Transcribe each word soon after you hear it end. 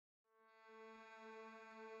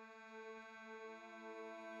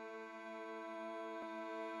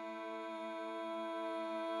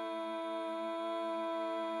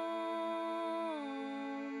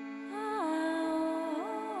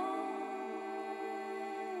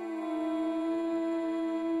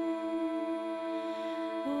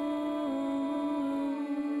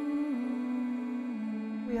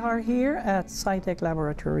are here at Psy-Tek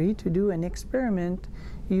laboratory to do an experiment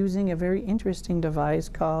using a very interesting device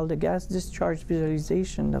called the gas discharge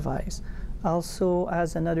visualization device, also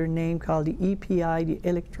has another name called the EPI, the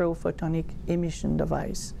electrophotonic emission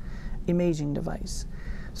device, imaging device.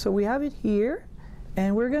 So we have it here,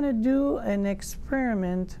 and we're going to do an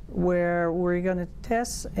experiment where we're going to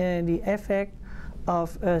test the effect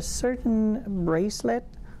of a certain bracelet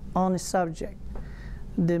on a subject.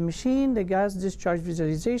 The machine, the gas discharge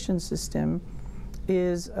visualization system,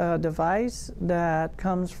 is a device that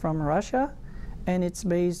comes from Russia, and it's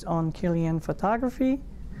based on Kirlian Photography.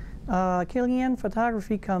 Kirlian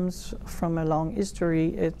Photography comes from a long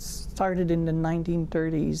history. It started in the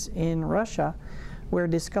 1930s in Russia, where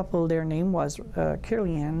this couple, their name was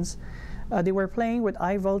Kirlians. They were playing with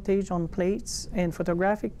high voltage on plates and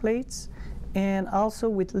photographic plates, and also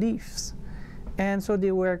with leaves. And so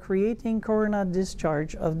they were creating corona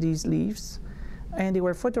discharge of these leaves, and they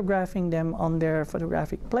were photographing them on their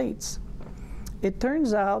photographic plates. It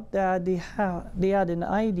turns out that they had an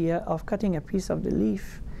idea of cutting a piece of the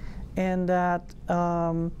leaf and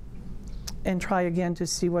try again to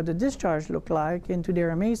see what the discharge looked like, and to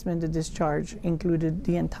their amazement, the discharge included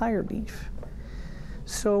the entire leaf.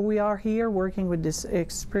 So we are here working with this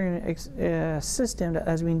system that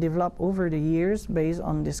has been developed over the years based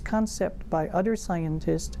on this concept by other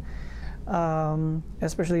scientists,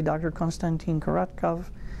 especially Dr. Konstantin Korotkov.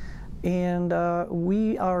 And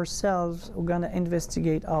we ourselves are going to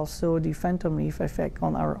investigate also the phantom leaf effect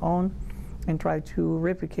on our own and try to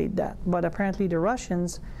replicate that. But apparently the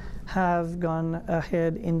Russians have gone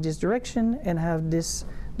ahead in this direction and have this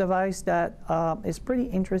device that is pretty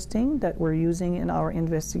interesting that we're using in our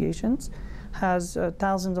investigations. Has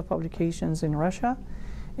thousands of publications in Russia,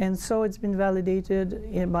 and so it's been validated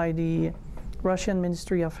by the Russian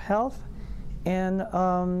Ministry of Health, and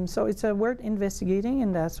so it's worth investigating,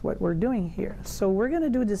 and that's what we're doing here. So we're going to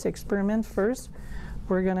do this experiment first.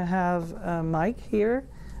 We're going to have Mike here.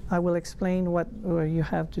 I will explain what you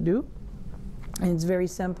have to do. And it's very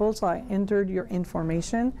simple, so I entered your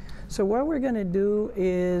information. So what we're going to do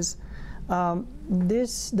is,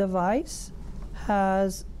 this device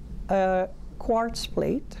has a quartz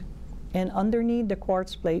plate, and underneath the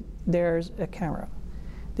quartz plate there's a camera.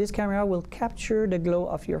 This camera will capture the glow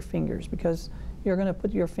of your fingers, because you're going to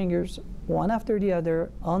put your fingers one after the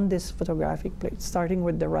other on this photographic plate, starting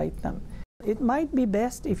with the right thumb. It might be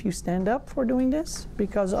best if you stand up for doing this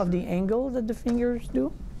because of the angle that the fingers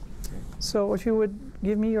do. So if you would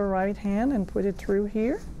give me your right hand and put it through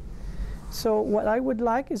here. So what I would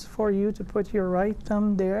like is for you to put your right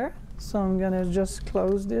thumb there. So I'm going to just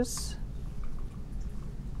close this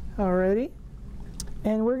already.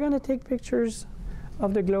 And we're going to take pictures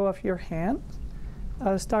of the glow of your hand,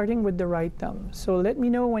 starting with the right thumb. So let me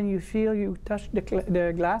know when you feel you touch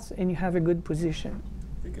the glass and you have a good position.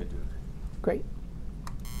 I think I do. Great.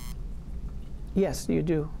 Yes, you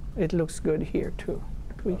do. It looks good here too.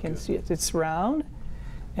 We can see it. It's round,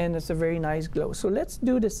 and it's a very nice glow. So let's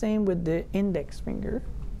do the same with the index finger.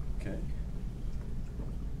 Okay.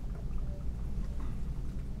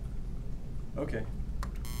 Okay.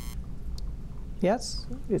 Yes,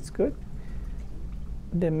 it's good.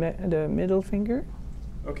 The middle finger.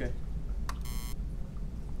 Okay.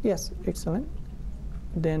 Yes, excellent.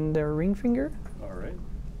 Then the ring finger. All right.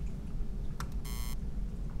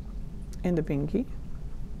 And the pinky.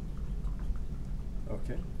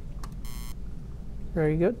 Okay.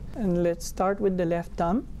 Very good. And let's start with the left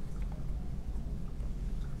thumb.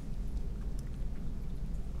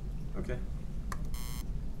 Okay.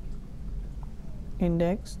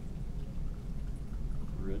 Index.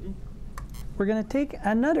 Ready? We're going to take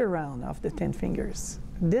another round of the 10 fingers.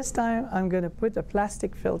 This time I'm going to put a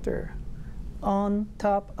plastic filter on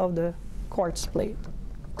top of the quartz plate.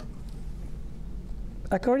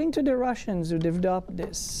 According to the Russians who developed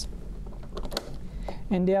this,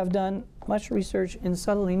 and they have done much research in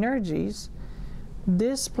subtle energies,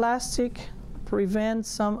 this plastic prevents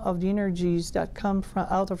some of the energies that come from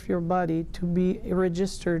out of your body to be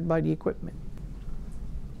registered by the equipment.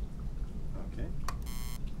 Okay.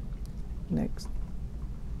 Next.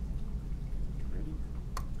 Ready?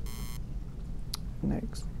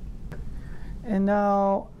 Next. And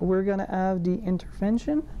now we're going to have the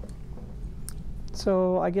intervention.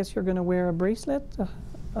 So I guess you're going to wear a bracelet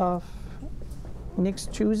of Nick's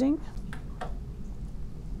choosing.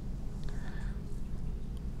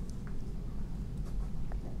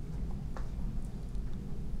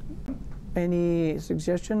 Any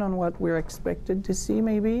suggestion on what we're expected to see,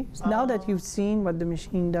 maybe? Now that you've seen what the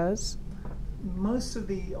machine does? Most of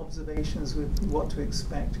the observations with what to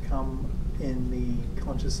expect come in the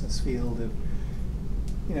consciousness field of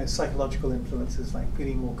psychological influences like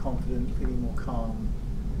feeling more confident, feeling more calm.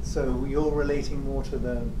 So you're relating more to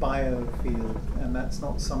the biofield, and that's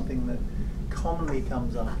not something that commonly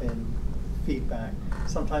comes up in feedback.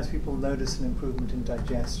 Sometimes people notice an improvement in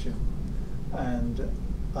digestion and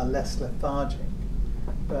are less lethargic,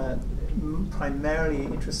 but primarily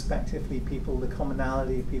introspectively, the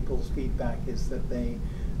commonality of people's feedback is that they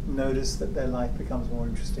notice that their life becomes more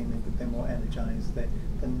interesting, they're more energized, the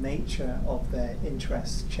nature of their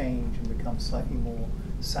interests change and become slightly more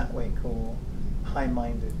Satwic or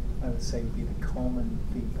high-minded, I would say would be the common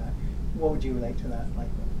feedback. What would you relate to that,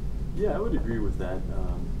 Michael? Yeah, I would agree with that.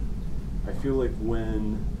 I feel like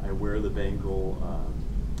when I wear the bangle,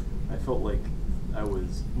 I felt like I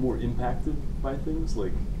was more impacted by things,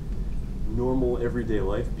 like normal everyday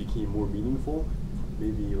life became more meaningful,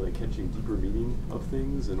 maybe like catching deeper meaning of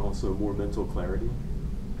things, and also more mental clarity,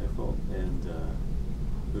 I felt, and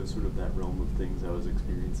it was sort of that realm of things I was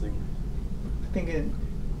experiencing. I think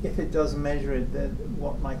if it does measure it, then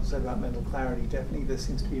what Michael said about mental clarity, definitely there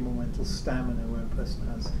seems to be more mental stamina where a person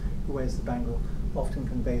who wears the bangle often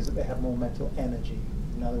conveys that they have more mental energy.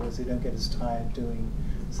 In other words, they don't get as tired doing,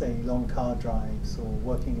 say, long car drives or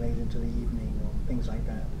working late into the evening or things like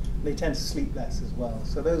that. They tend to sleep less as well.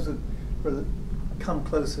 So those would come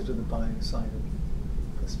closer to the bio side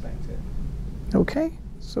of perspective. Okay,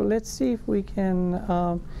 so let's see if we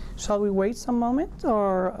can, shall we wait some moment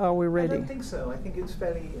or are we ready? I don't think so. I think it's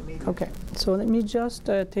fairly immediate. Okay, so let me just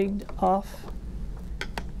take off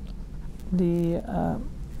the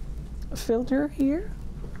filter here,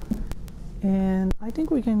 and I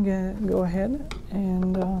think we can go ahead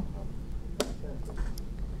and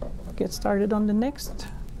get started on the next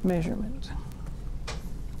measurement.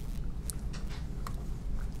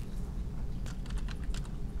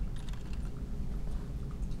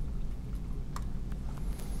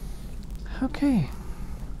 Okay.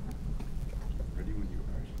 Ready when you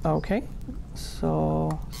are. Okay,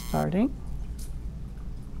 so starting,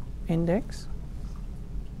 index,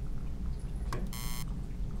 Okay.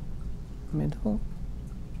 middle,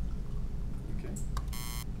 Okay.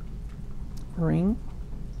 ring,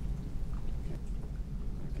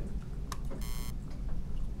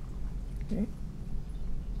 Okay. okay,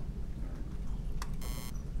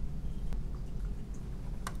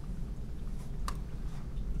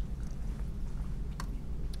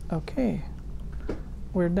 okay,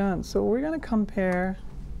 we're done. So we're going to compare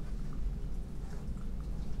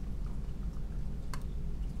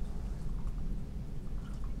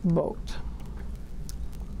both.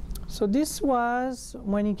 So this was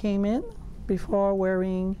when he came in before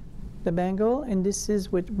wearing the bangle, and this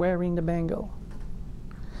is with wearing the bangle.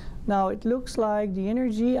 Now it looks like the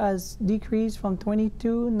energy has decreased from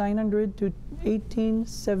 22,900 to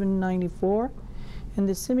 18,794, and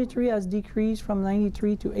the symmetry has decreased from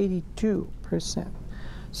 93 to 82%.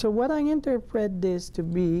 So what I interpret this to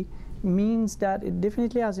be means that it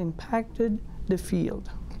definitely has impacted the field,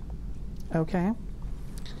 okay?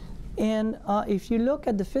 And if you look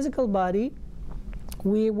at the physical body,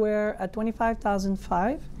 we were at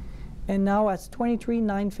 25,005, and now at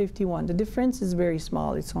 23,951. The difference is very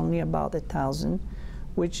small. It's only about 1,000,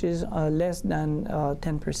 which is less than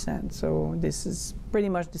 10%. So this is pretty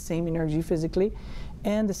much the same energy physically.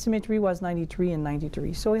 And the symmetry was 93 and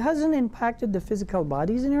 93. So it hasn't impacted the physical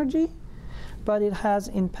body's energy, but it has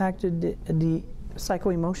impacted the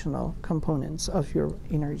psycho-emotional components of your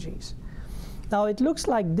energies. Now it looks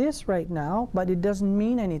like this right now, but it doesn't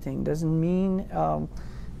mean anything. Doesn't mean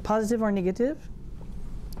positive or negative.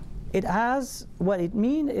 It has, what it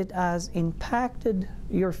means, it has impacted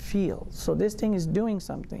your field. So this thing is doing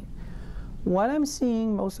something. What I'm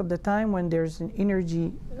seeing most of the time when there's an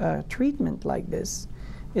energy treatment like this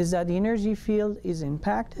is that the energy field is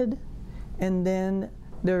impacted, and then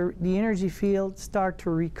the energy field start to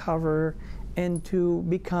recover and to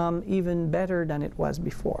become even better than it was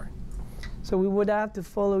before. So we would have to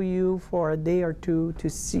follow you for a day or two to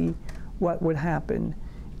see what would happen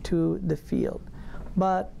to the field.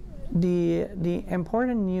 But the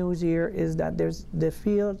important news here is that there's the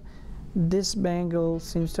field, this bangle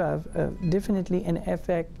seems to have definitely an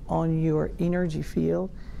effect on your energy field,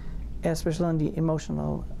 especially on the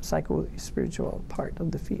emotional, psycho-spiritual part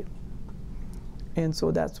of the field. And so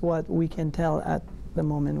that's what we can tell at the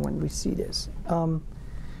moment when we see this.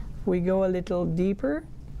 We go a little deeper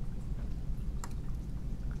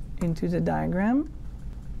into the diagram.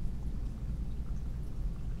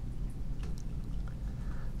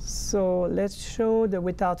 So let's show the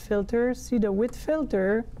without filter. See, the with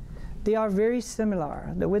filter, they are very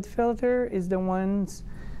similar. The with filter is the ones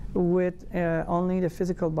with only the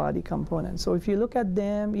physical body component. So if you look at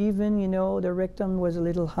them, even, you know, the rectum was a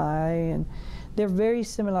little high, and they're very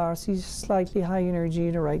similar. See, slightly high energy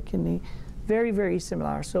in the right kidney, very, very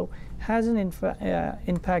similar. So hasn't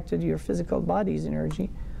impacted your physical body's energy.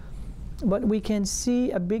 But we can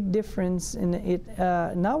see a big difference in it.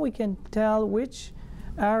 Now we can tell which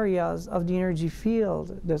areas of the energy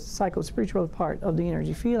field, the psycho-spiritual part of the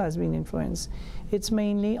energy field, has been influenced. It's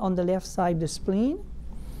mainly on the left side, the spleen,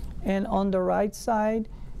 and on the right side,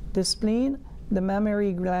 the spleen, the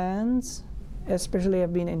mammary glands especially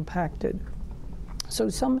have been impacted. So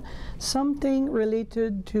something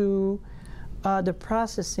related to the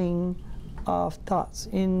processing of thoughts.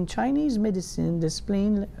 In Chinese medicine, the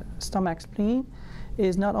spleen, stomach spleen,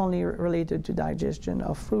 is not only related to digestion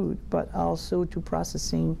of food, but also to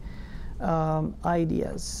processing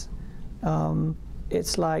ideas.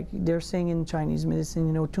 It's like they're saying in Chinese medicine,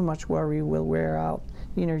 you know, too much worry will wear out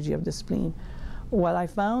the energy of the spleen. What I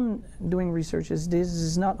found doing research is this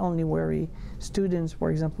is not only worry. Students, for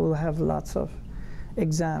example, who have lots of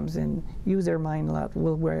exams and use their mind a lot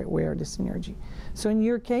will wear this energy. So in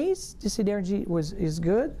your case, this energy is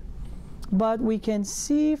good, but we can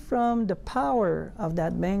see from the power of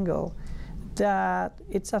that bangle that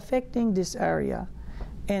it's affecting this area.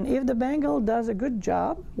 And if the bangle does a good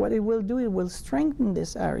job, what it will do, it will strengthen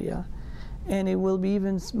this area, and it will be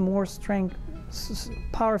even more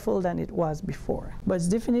powerful than it was before. But it's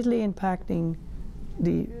definitely impacting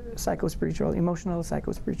the psycho-spiritual, emotional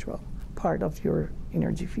psycho-spiritual part of your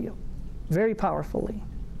energy field. Very powerfully,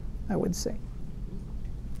 I would say.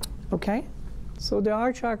 Okay? So the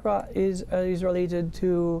heart chakra is related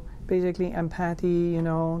to basically empathy, you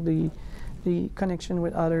know, the connection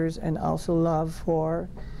with others, and also love for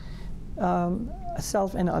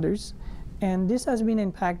self and others. And this has been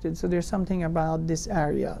impacted, so there's something about this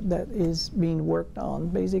area that is being worked on,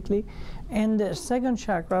 basically. And the second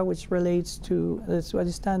chakra, which relates to the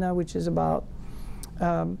Swadhisthana, which is about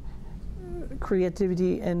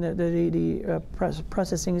creativity, and the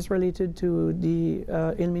processing is related to the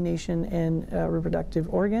elimination and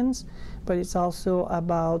reproductive organs, but it's also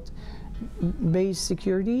about base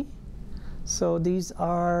security. So these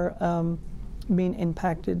are being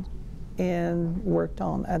impacted and worked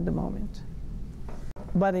on at the moment.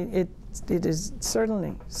 But it is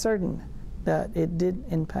certainly certain that it did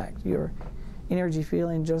impact your energy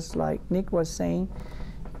field, and just like Nick was saying,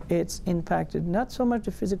 it's impacted not so much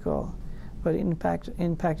the physical, but it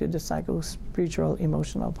impacted the psycho-spiritual,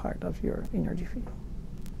 emotional part of your energy field.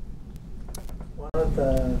 One of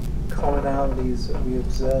the commonalities that we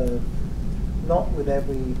observe, not with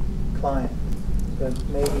every client, but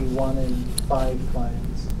maybe 1 in 5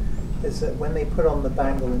 clients, is that when they put on the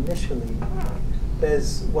bangle initially,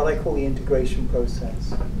 there's what I call the integration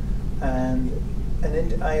process. And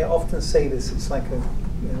I often say this, it's like a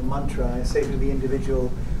mantra. I say to the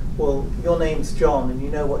individual, well, your name's John, and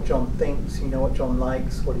you know what John thinks, you know what John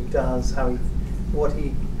likes, what he does, how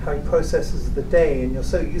he processes the day, and you're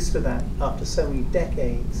so used to that after so many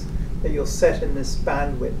decades that you're set in this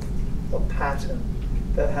bandwidth or pattern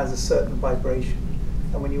that has a certain vibration.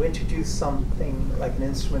 And when you introduce something like an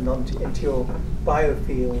instrument into your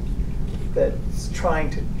biofield that's trying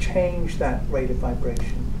to change that rate of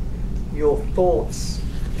vibration, your thoughts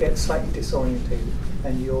get slightly disorientated,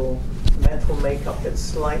 and your mental makeup gets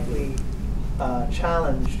slightly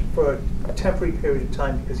challenged for a temporary period of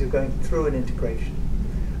time because you're going through an integration.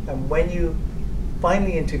 And when you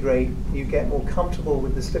finally integrate, you get more comfortable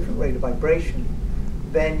with this different rate of vibration,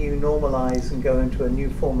 then you normalize and go into a new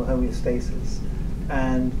form of homeostasis.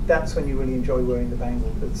 And that's when you really enjoy wearing the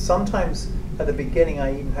bangle. But sometimes at the beginning,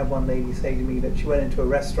 I even had one lady say to me that she went into a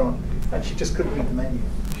restaurant and she just couldn't read the menu.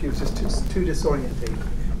 She was just too disorientated.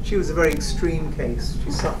 She was a very extreme case.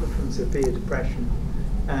 She suffered from severe depression,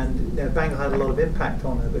 and bangle had a lot of impact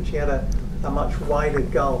on her, but she had a much wider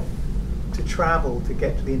gulf to travel to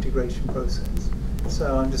get to the integration process.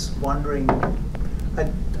 So I'm just wondering,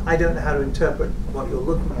 I don't know how to interpret what you're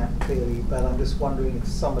looking at clearly, but I'm just wondering if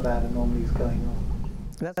some of that anomaly is going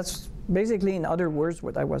on. That's basically, in other words,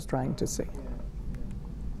 what I was trying to say.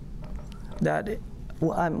 That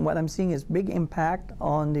what I'm seeing is big impact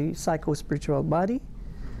on the psycho-spiritual body,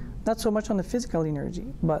 not so much on the physical energy,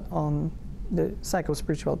 but on the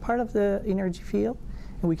psycho-spiritual part of the energy field.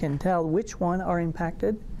 And we can tell which one are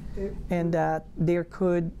impacted, and that they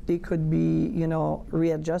could be,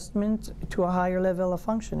 readjustment to a higher level of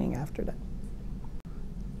functioning after that.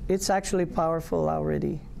 It's actually powerful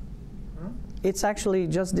already. It's actually,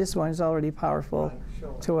 just this one is already powerful,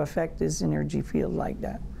 to affect this energy field like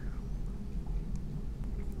that.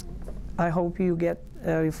 I hope you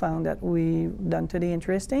found that we done today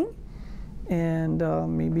interesting, and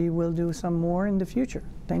maybe we'll do some more in the future.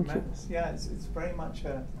 Thank you. Yeah, it's very much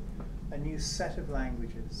a new set of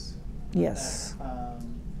languages. Yes. That,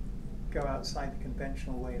 go outside the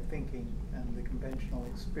conventional way of thinking and the conventional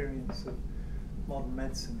experience of modern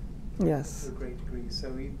medicine. Yes. To a great degree.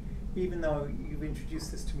 So even though you've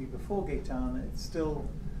introduced this to me before, Gaetan, it's still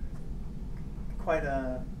quite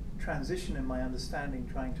a transition in my understanding,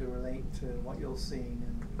 trying to relate to what you're seeing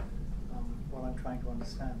and what I'm trying to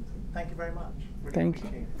understand. So thank you very much. Really Thank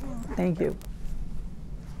you. Thank you.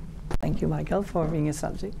 Thank you, Michael, for being a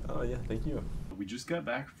subject. Oh yeah, thank you. We just got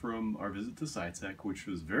back from our visit to Psy-Tek, which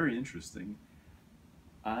was very interesting.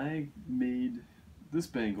 I made this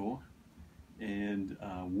bangle and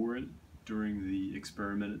wore it during the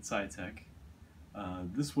experiment at Psy-Tek.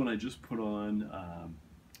 This one I just put on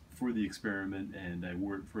for the experiment, and I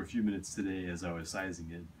wore it for a few minutes today as I was sizing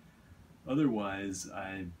it. Otherwise,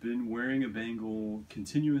 I've been wearing a bangle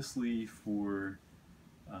continuously for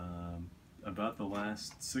about the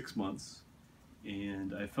last 6 months,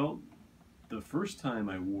 and I felt the first time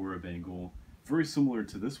I wore a bangle, very similar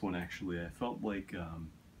to this one actually, I felt like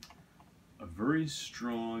a very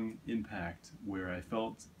strong impact where I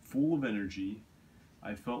felt full of energy.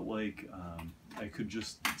 I felt like I could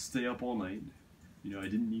just stay up all night. You know, I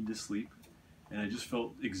didn't need to sleep, and I just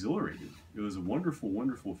felt exhilarated. It was a wonderful,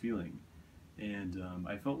 wonderful feeling. And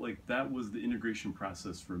I felt like that was the integration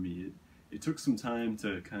process for me. It took some time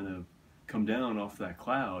to kind of come down off that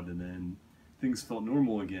cloud, and then things felt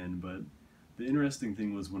normal again. But the interesting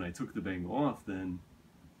thing was when I took the bangle off, then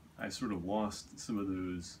I sort of lost some of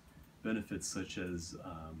those benefits, such as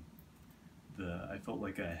I felt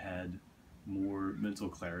like I had more mental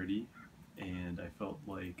clarity, and I felt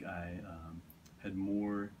like I had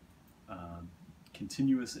more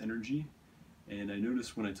continuous energy. And I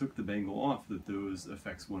noticed when I took the bangle off that those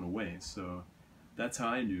effects went away. So that's how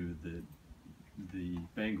I knew that the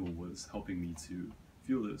bangle was helping me to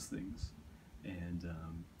feel those things. And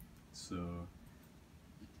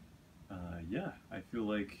yeah, I feel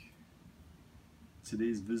like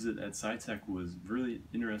today's visit at Psy-Tek was really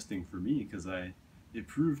interesting for me, because it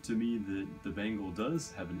proved to me that the bangle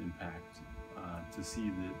does have an impact, to see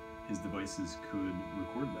that his devices could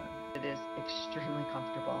record that. It is extremely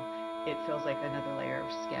comfortable. It feels like another layer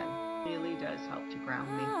of skin. It really does help to ground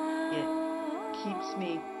me. It keeps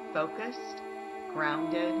me focused,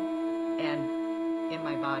 grounded, and in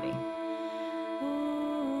my body.